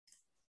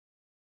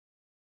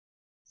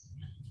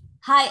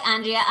Hi,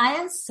 Andrea. I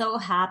am so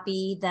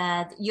happy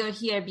that you're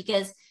here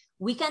because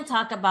we can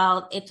talk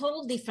about a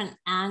total different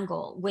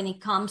angle when it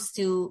comes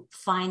to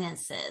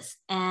finances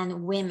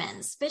and women,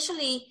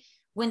 especially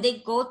when they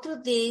go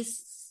through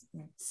this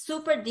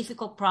super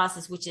difficult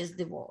process, which is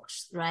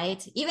divorce,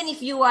 right? Even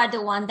if you are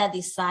the one that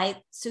decides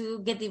to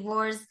get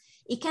divorced,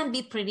 it can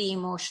be pretty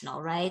emotional,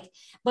 right?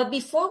 But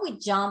before we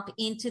jump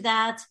into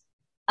that,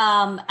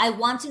 I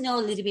want to know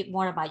a little bit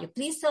more about you.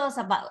 Please tell us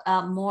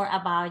about more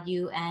about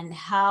you and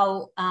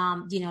how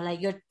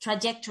like your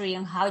trajectory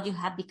and how you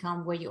have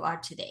become where you are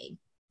today.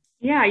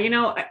 Yeah,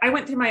 I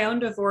went through my own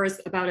divorce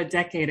about a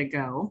decade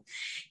ago.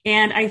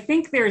 And I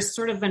think there's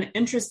sort of an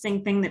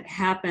interesting thing that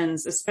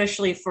happens,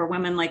 especially for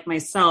women like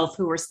myself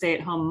who are stay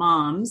at home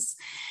moms,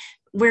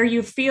 where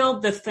you feel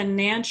the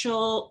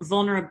financial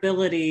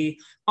vulnerability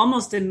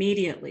almost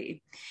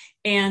immediately.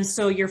 And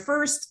so your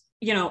first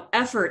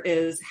effort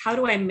is how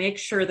do I make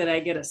sure that I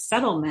get a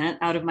settlement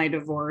out of my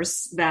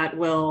divorce that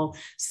will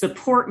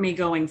support me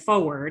going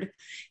forward?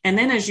 And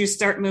then as you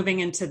start moving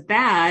into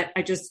that,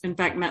 I just, in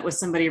fact, met with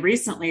somebody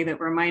recently that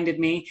reminded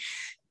me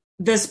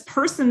this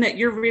person that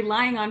you're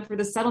relying on for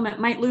the settlement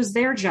might lose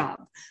their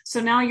job.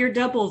 So now you're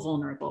double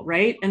vulnerable,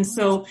 right? And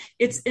so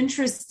it's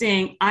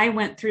interesting. I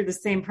went through the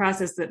same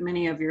process that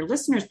many of your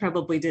listeners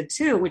probably did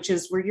too, which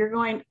is where you're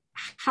going,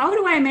 how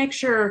do I make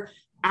sure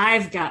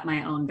I've got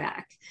my own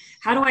back?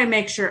 How do I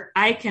make sure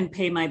I can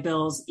pay my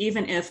bills,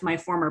 even if my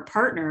former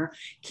partner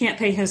can't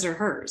pay his or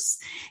hers?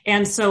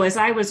 And so as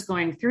I was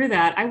going through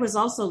that, I was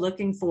also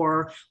looking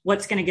for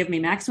what's going to give me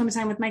maximum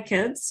time with my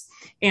kids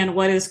and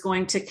what is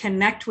going to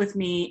connect with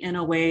me in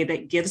a way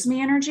that gives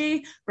me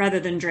energy rather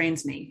than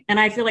drains me. And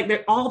I feel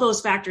like all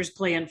those factors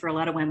play in for a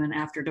lot of women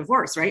after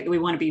divorce, right? We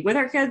want to be with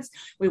our kids.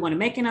 We want to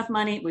make enough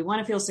money. We want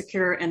to feel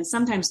secure. And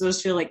sometimes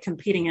those feel like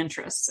competing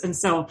interests. And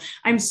so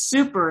I'm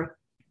super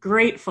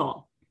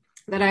grateful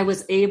that I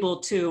was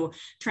able to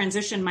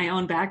transition my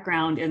own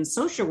background in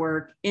social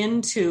work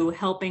into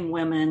helping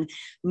women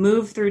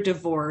move through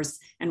divorce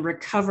and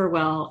recover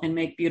well and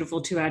make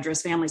beautiful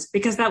two-address families,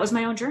 because that was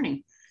my own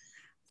journey.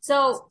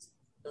 So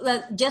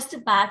just to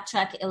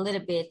backtrack a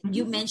little bit,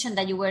 you mentioned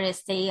that you were a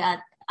stay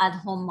at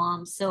home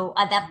mom. So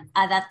at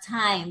that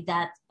time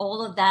that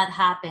all of that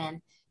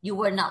happened, you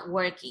were not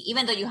working,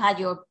 even though you had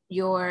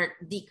your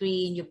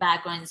degree and your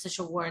background in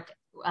social work.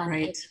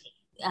 Right.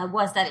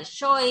 Was that a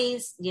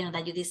choice,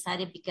 that you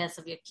decided because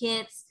of your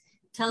kids?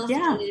 Tell us a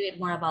little bit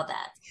more about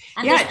that.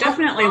 And yeah, it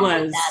definitely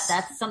was.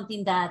 That's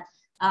something that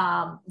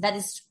that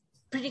is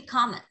pretty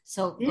common.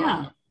 So go yeah.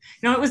 ahead.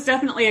 No, it was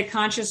definitely a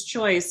conscious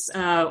choice.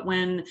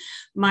 When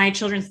my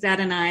children's dad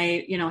and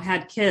I,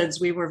 had kids,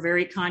 we were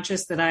very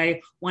conscious that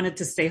I wanted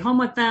to stay home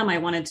with them. I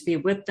wanted to be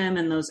with them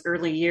in those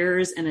early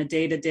years in a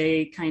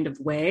day-to-day kind of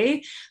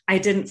way. I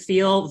didn't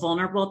feel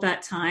vulnerable at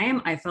that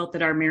time. I felt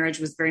that our marriage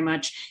was very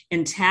much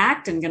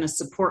intact and going to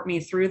support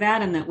me through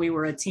that, and that we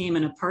were a team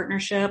and a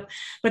partnership.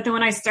 But then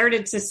when I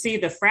started to see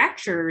the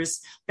fractures,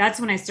 that's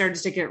when I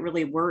started to get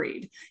really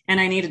worried. And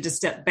I needed to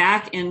step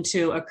back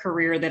into a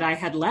career that I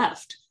had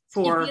left.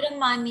 If you don't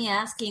mind me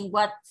asking,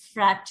 what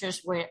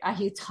fractures are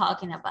you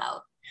talking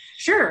about?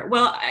 Sure.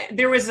 Well,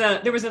 there was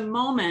a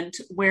moment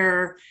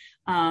where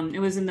it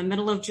was in the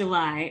middle of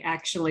July,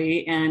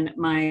 actually, and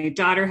my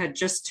daughter had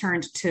just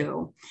turned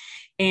 2.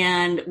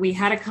 And we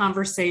had a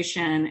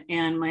conversation,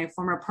 and my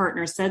former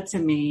partner said to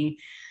me,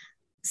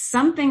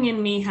 something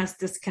in me has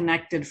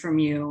disconnected from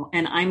you,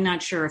 and I'm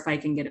not sure if I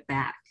can get it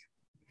back.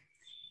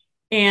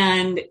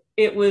 And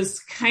it was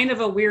kind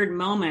of a weird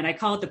moment. I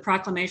call it the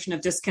proclamation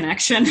of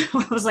disconnection.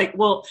 I was like,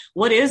 well,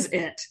 what is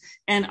it?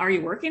 And are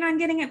you working on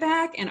getting it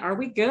back? And are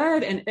we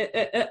good?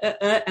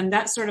 And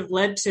that sort of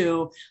led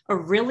to a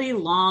really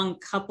long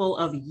couple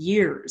of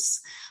years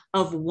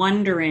of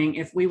wondering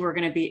if we were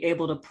going to be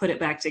able to put it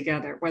back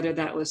together, whether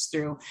that was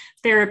through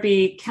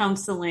therapy,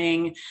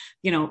 counseling,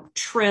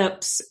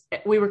 trips.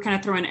 We were kind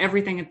of throwing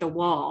everything at the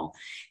wall.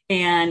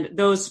 And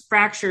those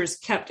fractures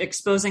kept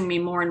exposing me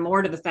more and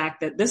more to the fact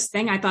that this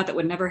thing I thought that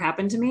would never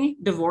happen to me,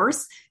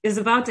 divorce, is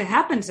about to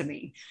happen to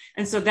me.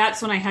 And so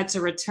that's when I had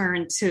to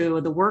return to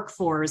the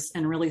workforce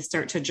and really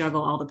start to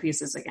juggle all the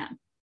pieces again.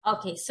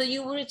 Okay, so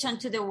you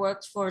returned to the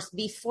workforce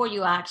before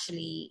you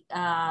actually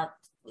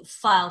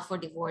filed for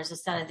divorce or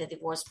started the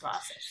divorce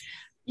process.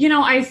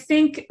 I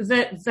think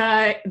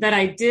that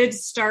I did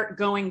start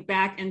going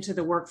back into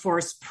the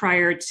workforce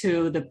prior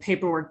to the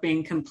paperwork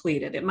being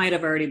completed. It might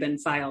have already been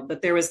filed,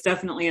 but there was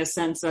definitely a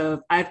sense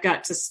of I've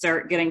got to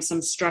start getting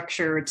some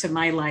structure to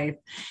my life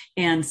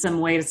and some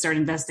way to start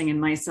investing in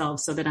myself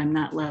so that I'm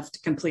not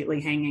left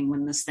completely hanging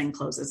when this thing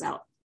closes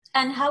out.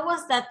 And how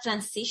was that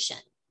transition?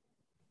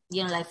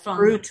 From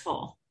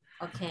brutal.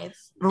 Okay.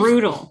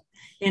 Brutal.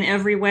 In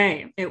every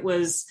way. It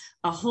was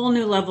a whole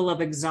new level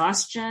of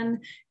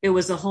exhaustion. It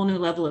was a whole new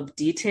level of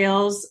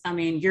details. I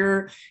mean,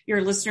 your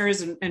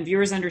listeners and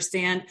viewers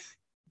understand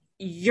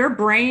your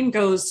brain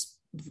goes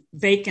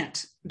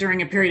vacant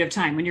during a period of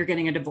time when you're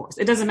getting a divorce.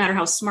 It doesn't matter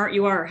how smart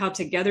you are or how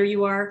together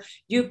you are,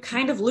 you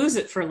kind of lose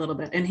it for a little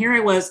bit. And here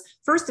I was,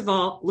 first of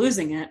all,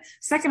 losing it.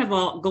 Second of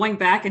all, going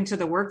back into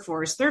the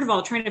workforce. Third of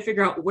all, trying to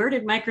figure out, where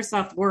did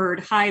Microsoft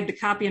Word hide the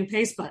copy and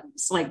paste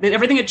buttons? Like,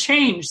 everything had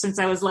changed since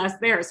I was last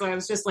there. So I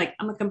was just like,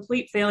 I'm a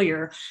complete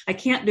failure. I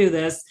can't do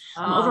this.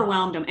 I'm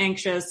overwhelmed. I'm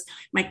anxious.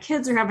 My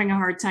kids are having a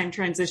hard time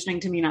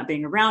transitioning to me not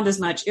being around as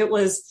much. It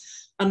was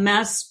a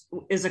mess,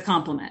 is a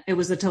compliment. It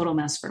was a total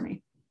mess for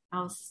me.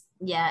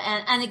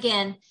 Yeah. And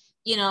again,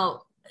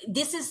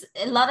 this is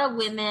a lot of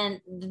women.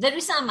 The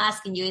reason I'm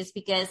asking you is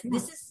because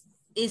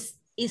this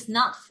is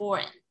not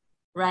foreign,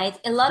 right?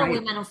 A lot of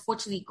women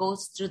unfortunately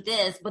goes through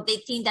this, but they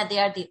think that they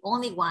are the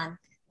only one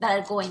that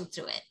are going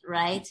through it,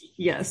 right?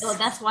 Yes. So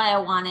that's why I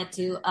wanted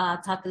to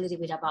talk a little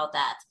bit about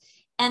that.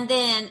 And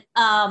then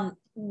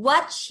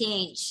what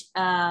changed?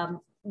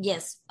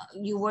 Yes,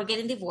 you were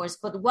getting divorced,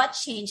 but what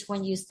changed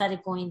when you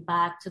started going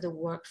back to the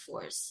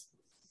workforce?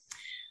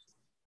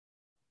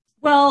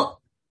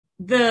 Well,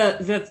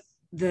 the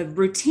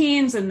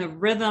routines and the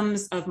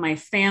rhythms of my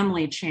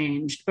family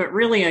changed, but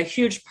really a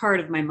huge part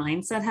of my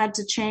mindset had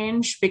to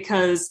change,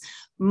 because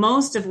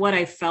most of what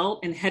I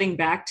felt in heading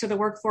back to the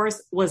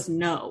workforce was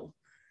no.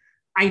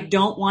 I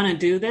don't want to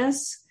do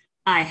this.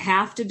 I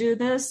have to do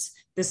this.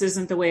 This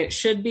isn't the way it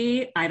should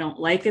be. I don't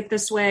like it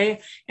this way.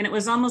 And it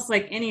was almost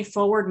like any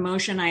forward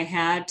motion I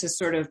had to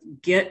sort of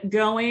get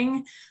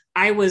going,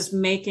 I was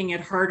making it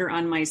harder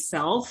on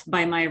myself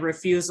by my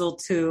refusal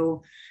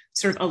to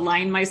sort of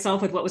align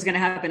myself with what was going to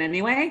happen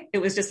anyway. It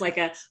was just like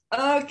like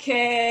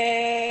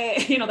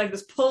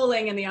this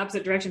pulling in the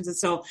opposite directions. And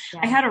so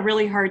I had a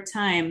really hard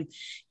time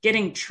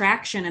getting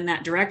traction in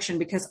that direction,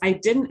 because I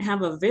didn't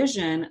have a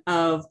vision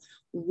of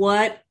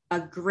what a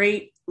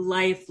great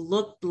life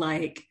looked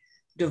like,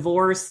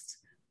 divorced,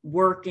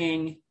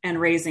 working,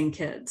 and raising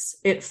kids.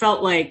 It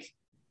felt like,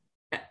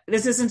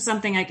 this isn't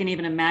something I can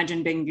even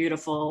imagine being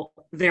beautiful.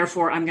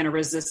 Therefore, I'm going to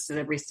resist it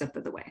every step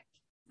of the way.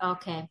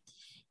 Okay.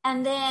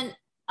 And then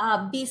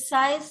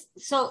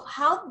so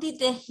how did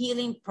the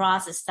healing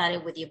process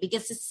started with you?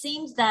 Because it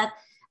seems that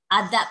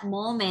at that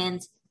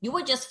moment, you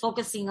were just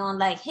focusing on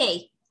like,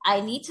 hey,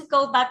 I need to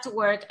go back to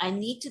work. I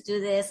need to do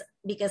this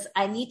because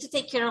I need to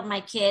take care of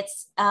my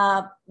kids.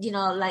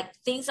 Like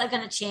things are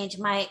going to change.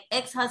 My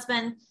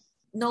ex-husband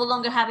no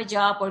longer have a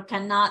job or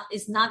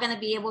is not going to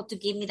be able to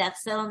give me that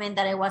settlement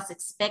that I was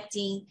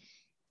expecting.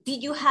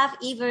 Did you have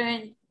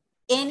even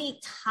any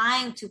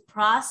time to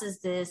process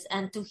this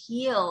and to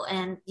heal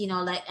and,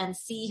 and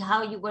see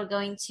how you were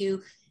going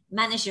to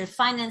manage your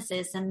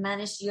finances and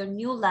manage your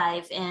new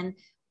life and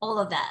all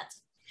of that?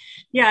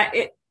 Yeah,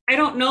 I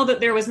don't know that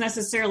there was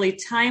necessarily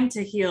time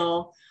to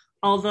heal,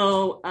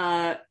 although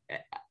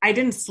I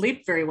didn't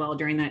sleep very well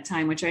during that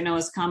time, which I know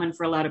is common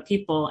for a lot of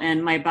people.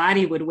 And my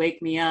body would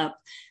wake me up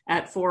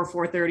at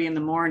 4:30 in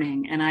the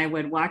morning. And I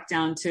would walk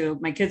down to,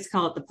 my kids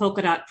call it the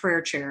polka dot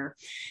prayer chair.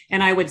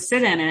 And I would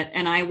sit in it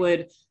and I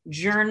would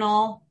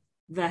journal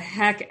the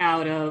heck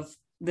out of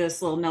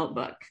this little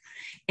notebook.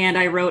 And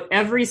I wrote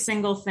every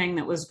single thing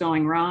that was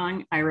going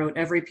wrong. I wrote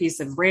every piece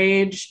of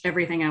rage,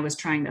 everything I was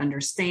trying to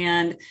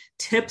understand,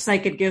 tips I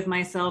could give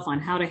myself on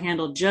how to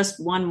handle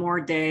just one more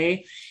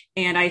day.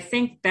 And I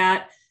think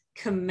that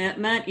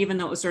commitment, even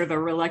though it was sort of a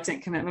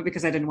reluctant commitment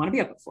because I didn't want to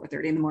be up at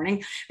 4:30 in the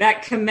morning,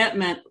 that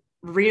commitment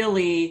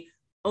really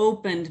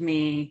opened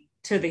me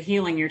to the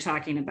healing you're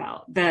talking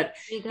about, that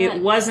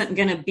it wasn't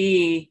going to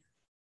be,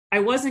 I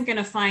wasn't going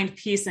to find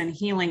peace and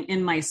healing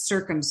in my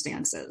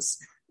circumstances.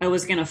 I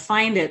was going to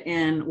find it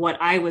in what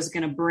I was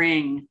going to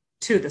bring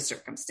to the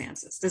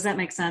circumstances. Does that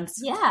make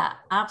sense? Yeah,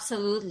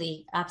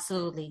 absolutely.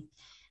 Absolutely.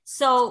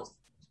 So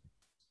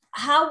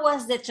how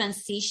was the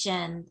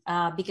transition?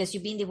 Because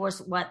you've been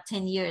divorced,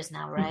 10 years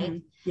now, right?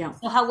 Mm-hmm. Yeah.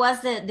 So how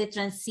was the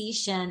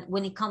transition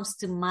when it comes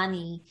to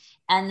money,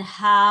 and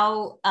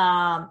how,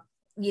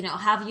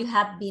 have you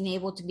been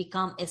able to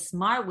become a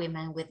smart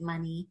woman with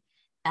money,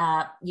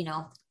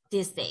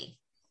 this day?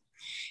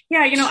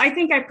 Yeah, I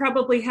think I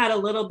probably had a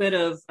little bit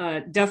of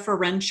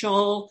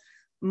deferential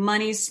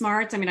money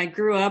smarts. I mean, I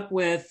grew up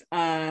with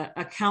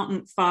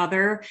accountant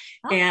father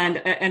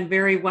and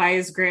very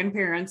wise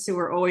grandparents who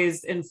were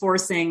always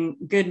enforcing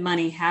good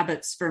money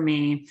habits for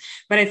me.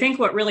 But I think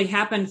what really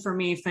happened for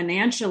me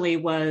financially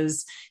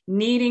was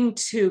needing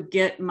to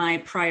get my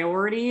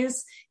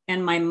priorities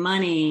and my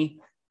money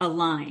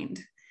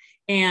aligned.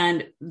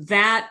 And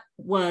that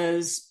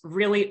was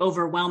really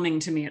overwhelming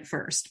to me at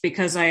first,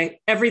 because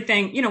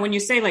everything, when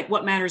you say like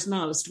what matters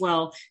most,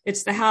 well,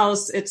 it's the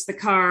house, it's the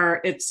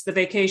car, it's the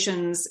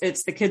vacations,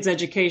 it's the kids'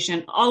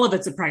 education, all of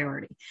it's a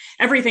priority.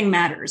 Everything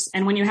matters.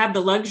 And when you have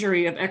the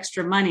luxury of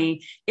extra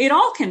money, it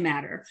all can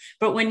matter.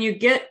 But when you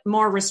get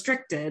more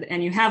restricted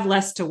and you have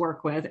less to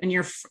work with, and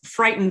you're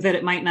frightened that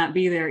it might not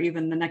be there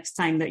even the next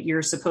time that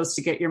you're supposed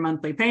to get your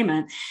monthly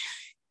payment,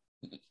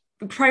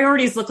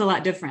 priorities look a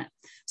lot different.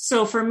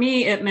 So for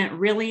me, it meant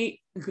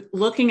really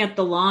looking at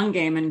the long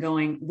game and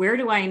going, where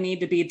do I need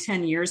to be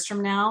 10 years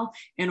from now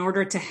in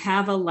order to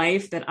have a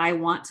life that I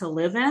want to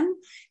live in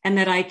and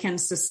that I can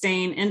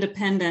sustain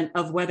independent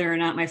of whether or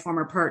not my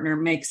former partner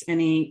makes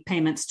any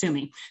payments to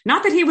me?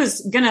 Not that he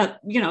was going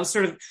to,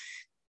 sort of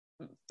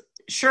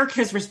shirk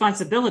his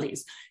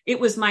responsibilities. It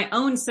was my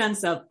own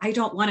sense of, I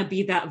don't want to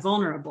be that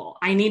vulnerable.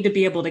 I need to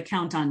be able to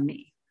count on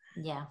me.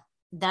 Yeah,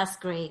 that's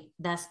great.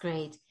 That's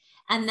great.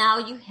 And now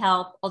you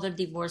help other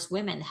divorced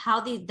women.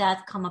 How did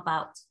that come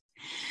about?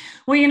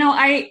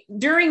 Well,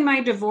 during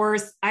my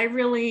divorce, I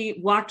really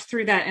walked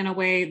through that in a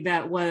way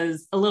that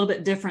was a little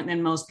bit different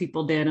than most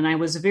people did. And I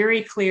was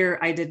very clear.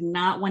 I did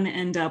not want to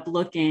end up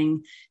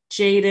looking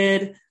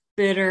jaded,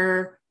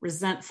 bitter,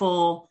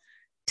 resentful,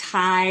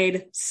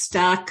 tied,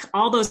 stuck,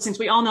 all those things.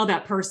 We all know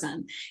that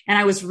person. And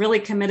I was really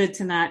committed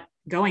to not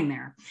going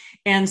there.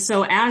 And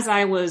so as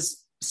I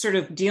was sort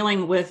of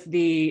dealing with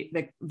the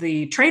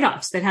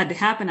trade-offs that had to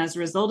happen as a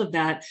result of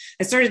that,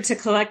 I started to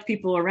collect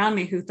people around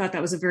me who thought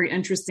that was a very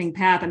interesting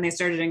path. And they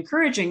started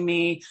encouraging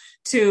me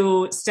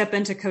to step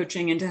into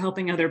coaching and to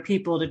helping other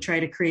people to try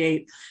to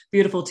create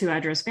beautiful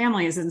 2-address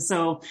families. And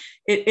so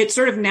it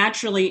sort of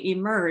naturally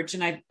emerged.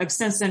 And I've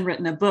since then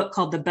written a book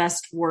called The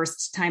Best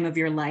Worst Time of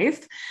Your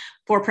Life,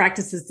 4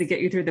 practices to get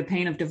you through the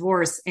pain of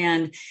divorce.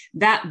 And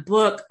that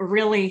book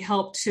really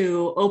helped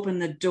to open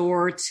the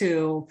door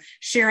to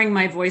sharing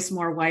my voice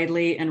more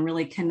widely and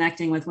really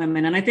connecting with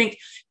women. And I think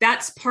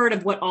that's part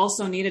of what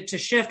also needed to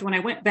shift. When I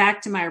went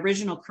back to my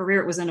original career,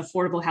 it was in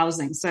affordable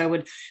housing. So I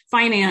would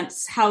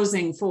finance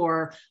housing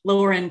for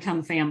lower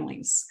income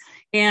families.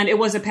 And it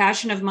was a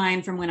passion of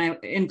mine from when I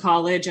in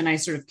college, and I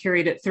sort of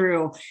carried it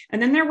through.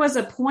 And then there was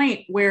a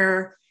point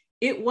where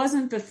it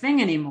wasn't the thing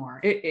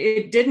anymore.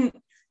 It didn't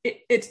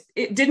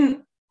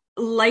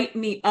light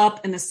me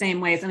up in the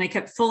same ways. And I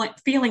kept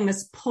feeling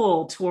this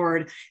pull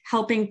toward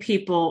helping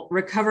people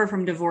recover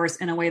from divorce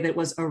in a way that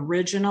was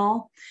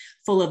original,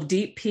 full of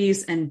deep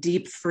peace and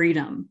deep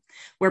freedom,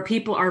 where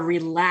people are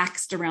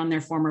relaxed around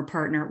their former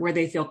partner, where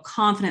they feel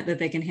confident that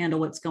they can handle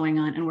what's going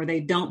on, and where they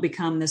don't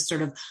become this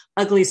sort of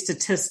ugly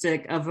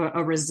statistic of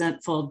a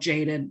resentful,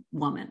 jaded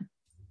woman.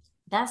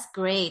 That's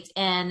great.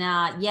 And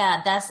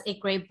that's a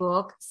great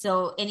book.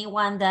 So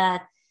anyone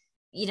that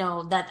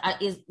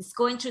is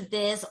going through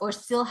this or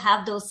still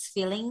have those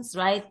feelings,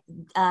 right,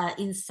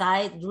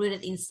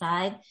 rooted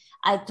inside,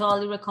 I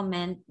totally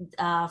recommend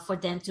for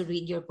them to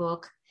read your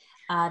book.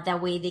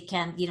 That way they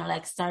can,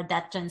 start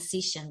that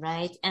transition,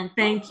 right? And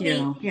thank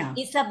you. Yeah,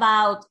 it's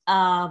about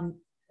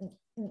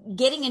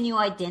getting a new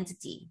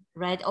identity,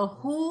 right? Or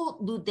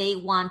who do they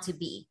want to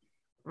be,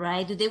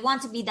 right? Do they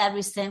want to be that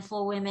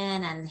resentful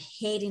women and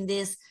hating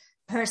this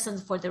person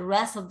for the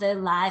rest of their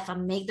life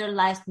and make their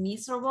life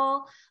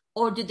miserable?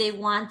 Or do they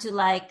want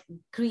to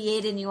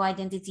create a new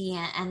identity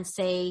and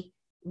say,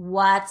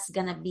 what's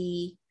going to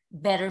be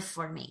better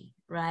for me,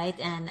 right?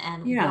 And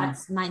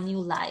what's my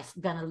new life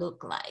going to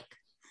look like?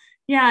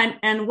 Yeah.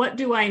 And what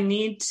do I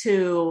need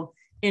to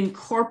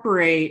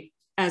incorporate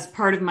as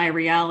part of my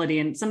reality?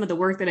 And some of the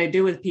work that I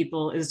do with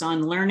people is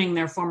on learning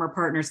their former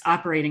partner's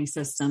operating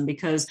system,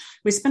 because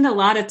we spend a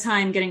lot of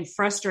time getting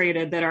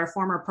frustrated that our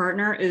former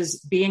partner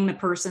is being the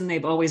person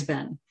they've always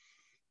been.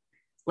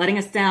 Letting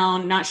us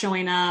down, not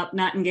showing up,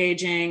 not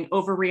engaging,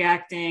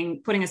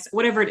 overreacting, putting us,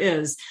 whatever it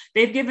is.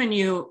 They've given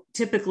you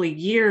typically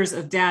years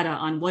of data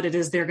on what it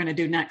is they're going to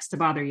do next to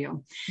bother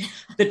you.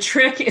 The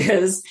trick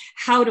is,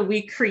 how do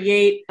we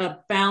create a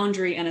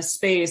boundary and a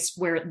space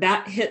where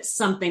that hits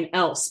something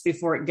else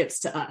before it gets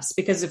to us?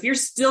 Because if you're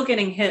still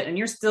getting hit and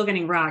you're still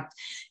getting rocked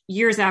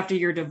years after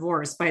your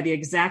divorce by the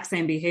exact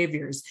same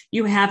behaviors,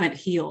 you haven't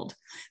healed.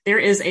 There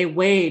is a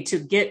way to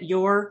get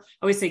your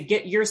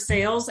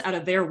sails out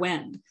of their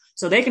wind.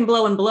 So they can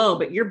blow and blow,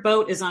 but your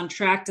boat is on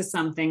track to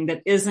something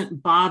that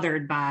isn't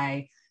bothered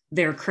by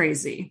their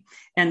crazy.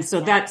 And so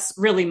that's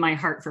really my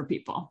heart for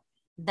people.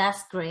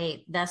 That's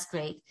great. That's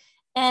great.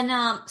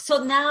 And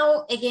so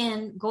now,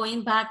 again,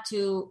 going back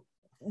to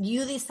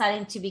you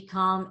deciding to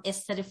become a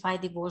certified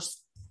divorce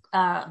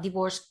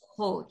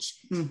coach,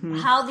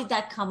 How did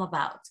that come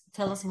about?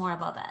 Tell us more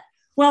about that.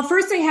 Well,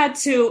 first I had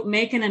to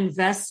make an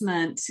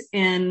investment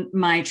in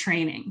my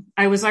training.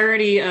 I was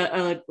already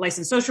a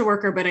licensed social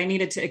worker, but I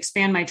needed to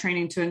expand my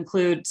training to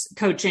include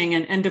coaching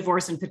and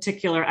divorce in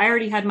particular. I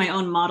already had my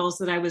own models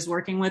that I was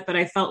working with, but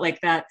I felt like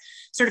that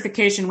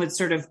certification would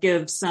sort of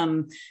give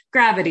some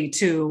gravity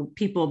to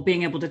people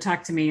being able to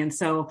talk to me. And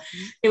so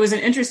it was an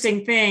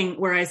interesting thing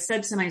where I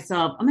said to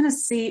myself, I'm going to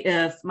see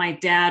if my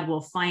dad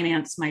will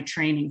finance my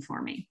training for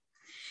me.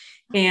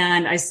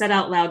 And I said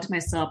out loud to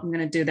myself, I'm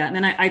going to do that. And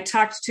then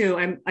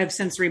I've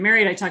since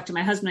remarried. I talked to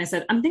my husband. I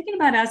said, I'm thinking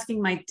about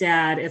asking my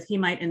dad if he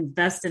might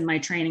invest in my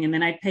training, and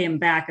then I'd pay him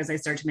back as I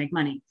start to make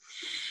money.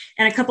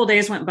 And a couple of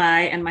days went by,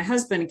 and my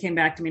husband came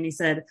back to me and he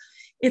said,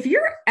 if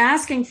you're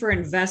asking for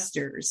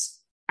investors,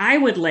 I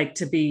would like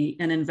to be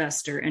an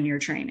investor in your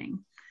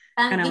training.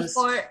 And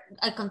before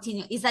I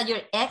continue, is that your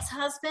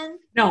ex-husband?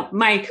 No,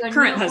 my Your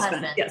current new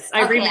husband. Yes,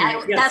 I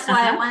remarried. Yes. That's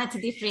why I wanted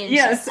to differentiate.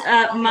 Yes,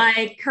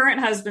 my current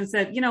husband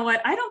said, you know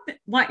what? I don't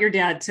want your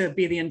dad to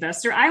be the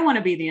investor. I want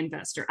to be the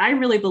investor. I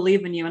really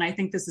believe in you, and I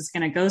think this is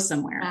going to go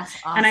somewhere. That's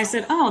awesome. And I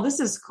said, oh, this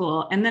is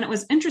cool. And then it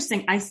was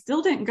interesting. I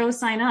still didn't go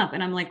sign up.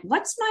 And I'm like,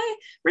 what's my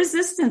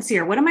resistance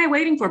here? What am I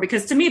waiting for?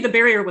 Because to me, the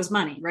barrier was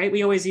money, right?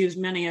 We always use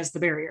money as the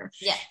barrier.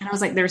 Yeah. And I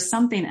was like, there's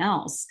something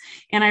else.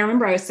 And I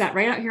remember I was sat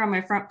right out here on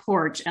my front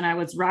porch, and I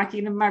was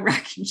rocking in my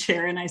rocking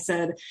chair. And I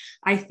said,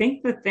 I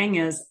think the thing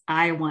is,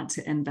 I want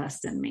to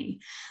invest in me.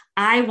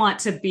 I want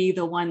to be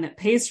the one that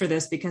pays for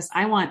this because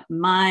I want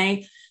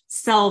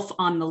myself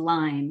on the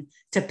line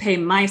to pay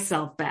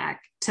myself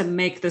back to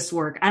make this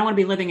work. I don't want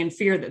to be living in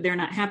fear that they're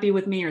not happy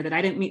with me or that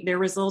I didn't meet their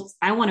results.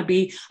 I want to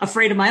be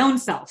afraid of my own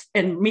self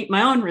and meet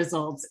my own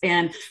results.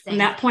 And from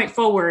that point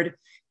forward,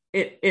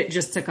 it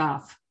just took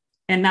off.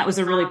 And that was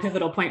a really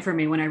pivotal point for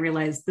me when I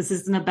realized this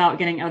isn't about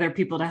getting other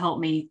people to help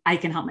me. I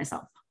can help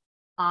myself.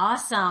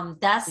 Awesome.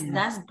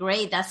 That's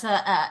great. That's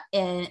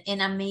an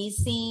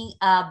amazing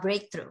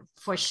breakthrough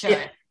for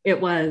sure.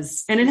 It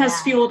was. And it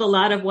has fueled a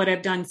lot of what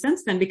I've done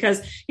since then,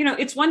 because,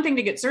 it's one thing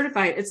to get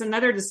certified. It's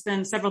another to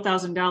spend several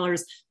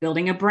 $1,000s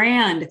building a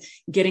brand,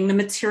 getting the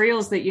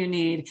materials that you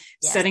need,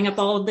 setting up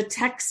all of the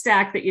tech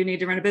stack that you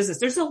need to run a business.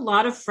 There's a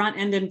lot of front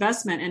end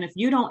investment. And if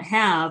you don't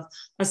have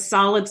a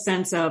solid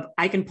sense of,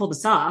 I can pull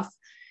this off,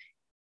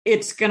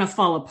 it's going to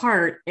fall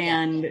apart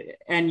and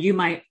you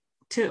might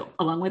too,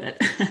 along with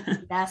it.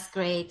 That's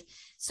great.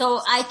 So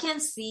I can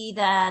see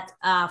that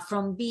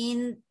from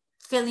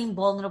feeling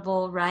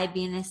vulnerable, right?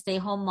 Being a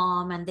stay-at-home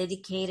mom and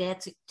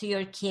dedicated to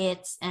your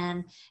kids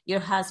and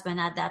your husband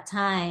at that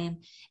time.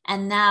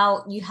 And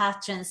now you have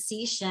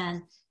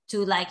transitioned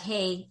to like,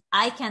 hey,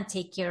 I can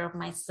take care of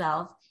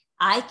myself.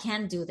 I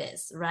can do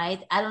this,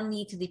 right? I don't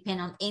need to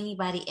depend on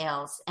anybody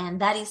else. And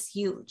that is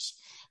huge.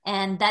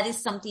 And that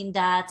is something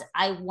that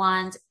I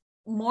want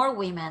more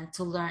women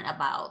to learn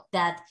about,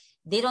 that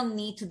they don't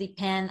need to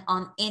depend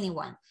on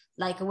anyone.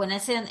 Like when I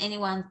say on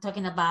anyone,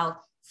 talking about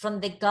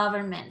from the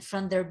government,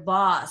 from their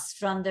boss,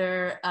 from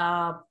their,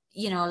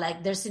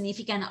 like their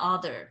significant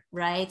other,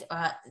 right?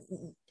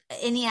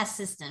 Any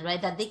assistant, right?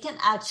 That they can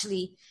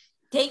actually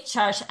take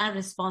charge and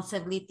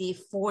responsibility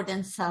for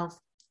themselves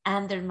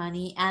and their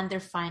money and their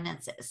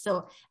finances.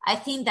 So I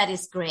think that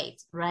is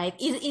great, right?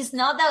 It's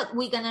not that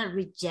we're going to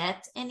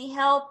reject any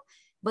help,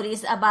 but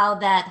it's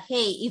about that,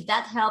 hey, if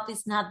that help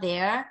is not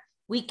there,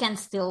 we can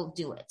still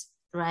do it,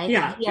 right?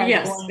 Yeah.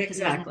 Yes,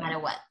 exactly. No matter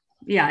what.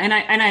 Yeah. And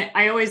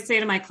I always say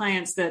to my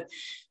clients that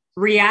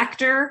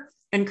reactor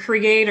and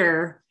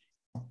creator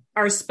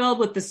are spelled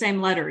with the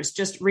same letters,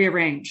 just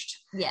rearranged.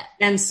 Yeah.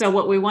 And so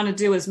what we want to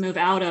do is move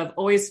out of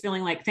always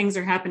feeling like things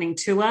are happening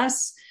to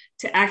us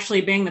to actually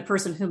being the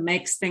person who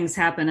makes things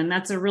happen. And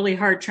that's a really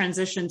hard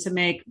transition to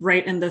make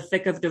right in the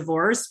thick of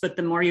divorce. But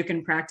the more you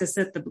can practice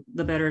it,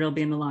 the better it'll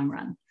be in the long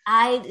run.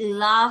 I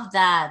love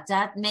that.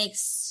 That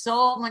makes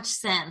so much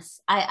sense.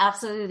 I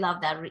absolutely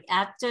love that.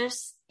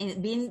 Reactors,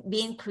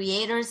 being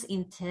creators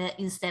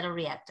instead of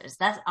reactors.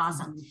 That's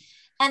awesome. Mm-hmm.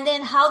 And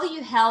then how do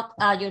you help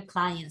your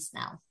clients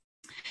now?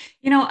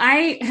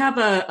 I have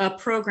a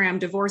program,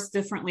 Divorce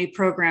Differently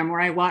program,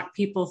 where I walk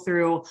people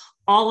through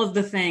all of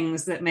the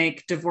things that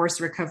make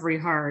divorce recovery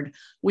hard.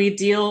 We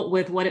deal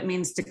with what it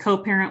means to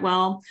co-parent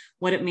well,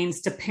 what it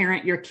means to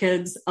parent your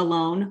kids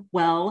alone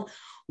well,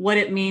 what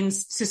it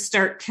means to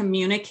start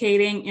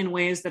communicating in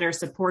ways that are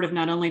supportive,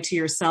 not only to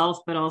yourself,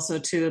 but also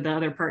to the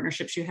other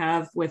partnerships you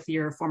have with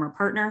your former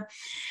partner.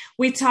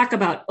 We talk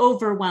about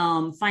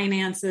overwhelm,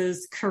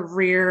 finances,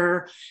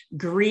 career,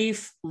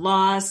 grief,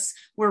 loss.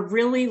 We're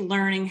really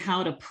learning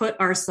how to put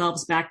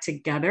ourselves back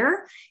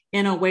together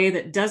in a way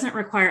that doesn't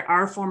require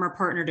our former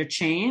partner to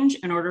change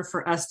in order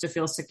for us to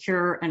feel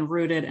secure and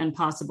rooted and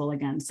possible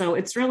again. So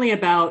it's really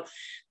about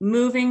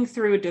moving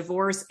through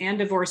divorce and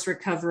divorce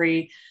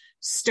recovery,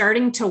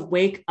 starting to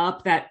wake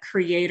up that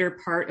creator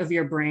part of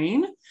your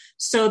brain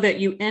so that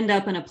you end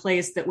up in a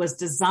place that was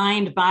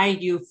designed by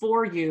you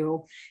for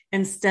you,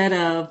 instead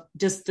of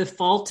just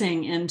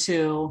defaulting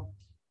into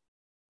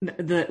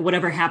the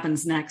whatever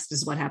happens next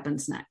is what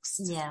happens next.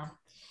 Yeah.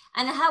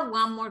 And I have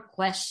one more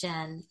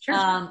question.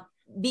 Sure.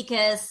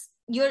 Because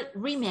you're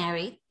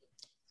remarried.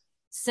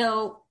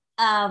 So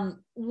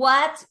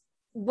what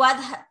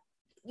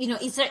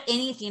is there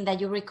anything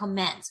that you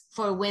recommend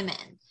for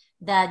women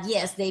that,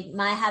 yes, they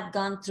might have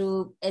gone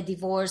through a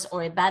divorce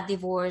or a bad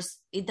divorce?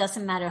 It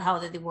doesn't matter how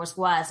the divorce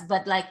was,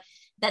 but like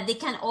that they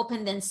can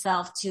open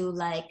themselves to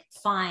like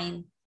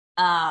find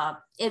a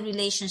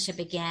relationship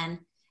again,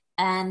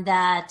 and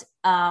that,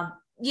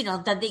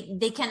 that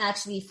they can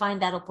actually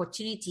find that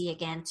opportunity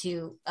again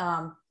to,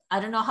 I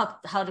don't know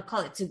how to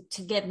call it,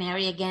 to get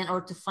married again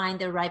or to find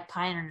the right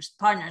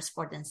partners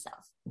for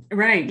themselves.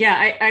 Right.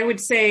 Yeah. I would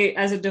say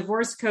as a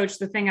divorce coach,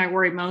 the thing I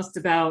worry most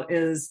about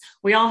is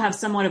we all have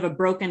somewhat of a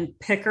broken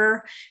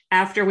picker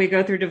after we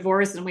go through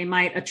divorce, and we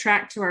might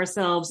attract to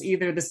ourselves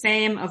either the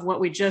same of what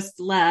we just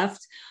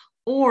left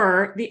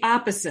or the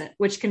opposite,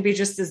 which can be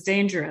just as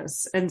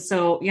dangerous. And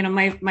so,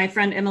 my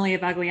friend Emily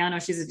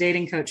Avagliano, she's a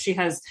dating coach. She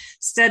has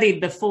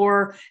studied the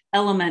 4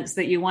 elements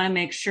that you want to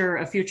make sure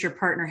a future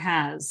partner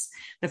has.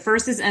 The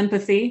first is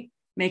empathy,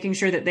 making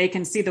sure that they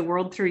can see the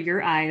world through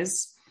your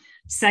eyes.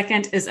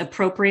 Second is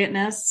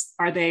appropriateness.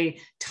 Are they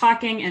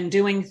talking and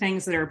doing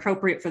things that are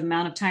appropriate for the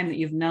amount of time that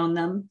you've known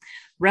them?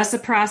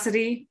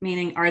 Reciprocity,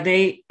 meaning are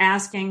they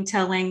asking,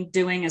 telling,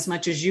 doing as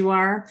much as you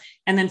are?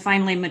 And then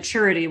finally,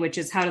 maturity, which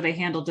is how do they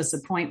handle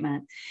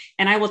disappointment?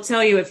 And I will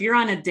tell you, if you're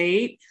on a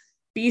date,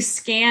 be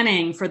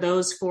scanning for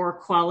those 4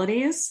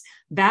 qualities.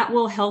 That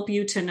will help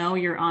you to know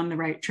you're on the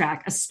right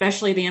track,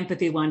 especially the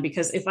empathy one,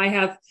 because if I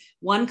have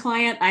one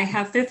client, I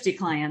have 50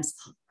 clients,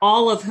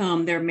 all of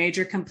whom their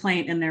major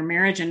complaint in their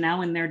marriage and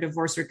now in their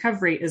divorce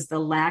recovery is the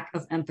lack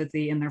of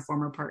empathy in their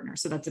former partner.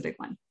 So that's a big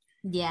one.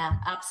 Yeah,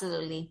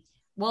 absolutely.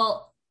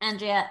 Well,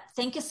 Andrea,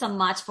 thank you so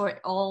much for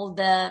all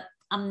the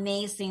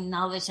amazing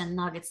knowledge and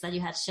nuggets that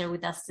you had shared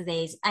with us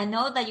today. I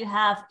know that you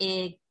have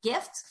a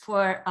gift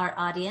for our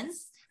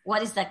audience.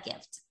 What is that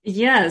gift?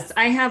 Yes,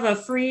 I have a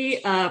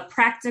free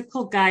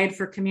practical guide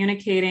for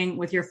communicating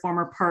with your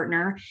former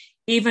partner,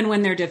 even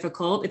when they're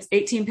difficult. It's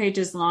 18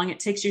 pages long. It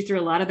takes you through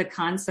a lot of the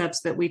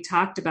concepts that we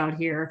talked about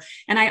here.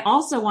 And I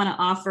also want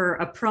to offer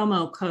a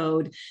promo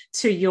code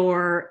to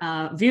your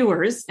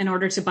viewers in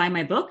order to buy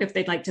my book. If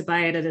they'd like to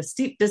buy it at a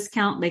steep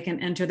discount, they can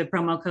enter the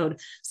promo code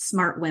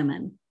Smart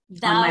Women.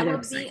 That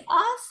would be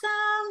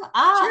awesome.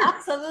 Oh, sure.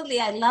 Absolutely.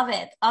 I love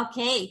it.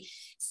 Okay.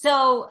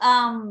 So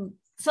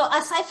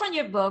aside from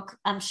your book,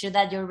 I'm sure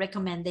that you're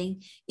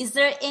recommending, is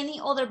there any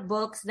other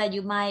books that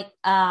you might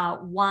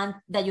want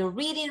that you're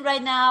reading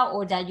right now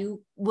or that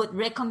you would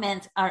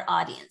recommend our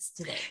audience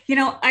today?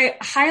 I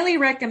highly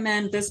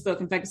recommend this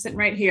book. In fact, it's sitting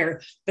right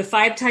here, The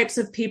 5 Types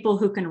of People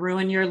Who Can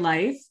Ruin Your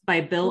Life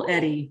by Bill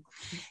Eddy.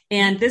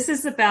 And this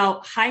is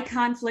about high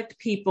conflict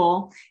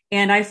people.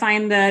 And I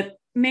find that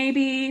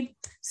maybe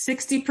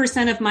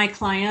 60% of my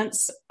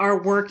clients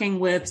are working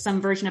with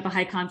some version of a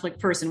high conflict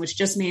person, which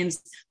just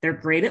means they're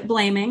great at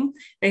blaming.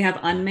 They have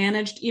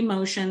unmanaged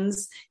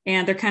emotions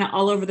and they're kind of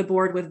all over the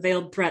board with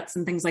veiled threats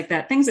and things like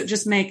that. Things that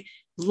just make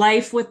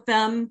life with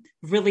them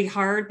really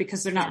hard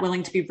because they're not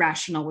willing to be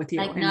rational with you.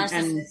 Like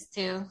narcissists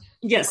too.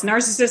 Yes,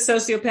 narcissists,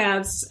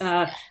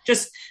 sociopaths,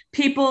 just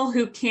people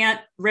who can't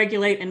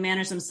regulate and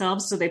manage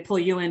themselves, so they pull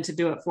you in to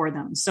do it for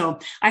them. So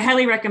I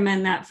highly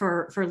recommend that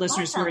for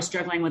listeners who are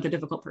struggling with a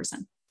difficult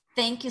person.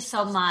 Thank you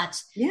so much.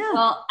 Yeah.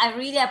 Well, I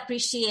really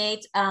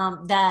appreciate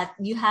that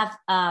you have,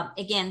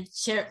 again,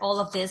 shared all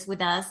of this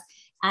with us.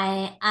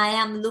 I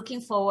am looking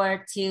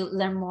forward to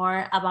learn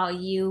more about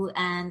you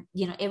and,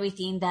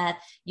 everything that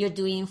you're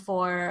doing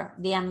for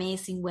the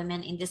amazing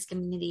women in this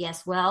community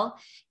as well.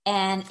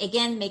 And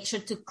again, make sure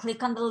to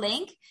click on the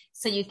link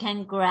so you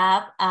can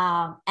grab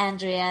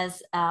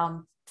Andrea's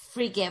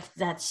free gift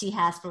that she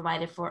has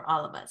provided for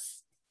all of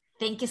us.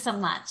 Thank you so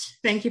much.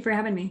 Thank you for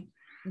having me.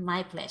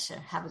 My pleasure.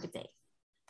 Have a good day.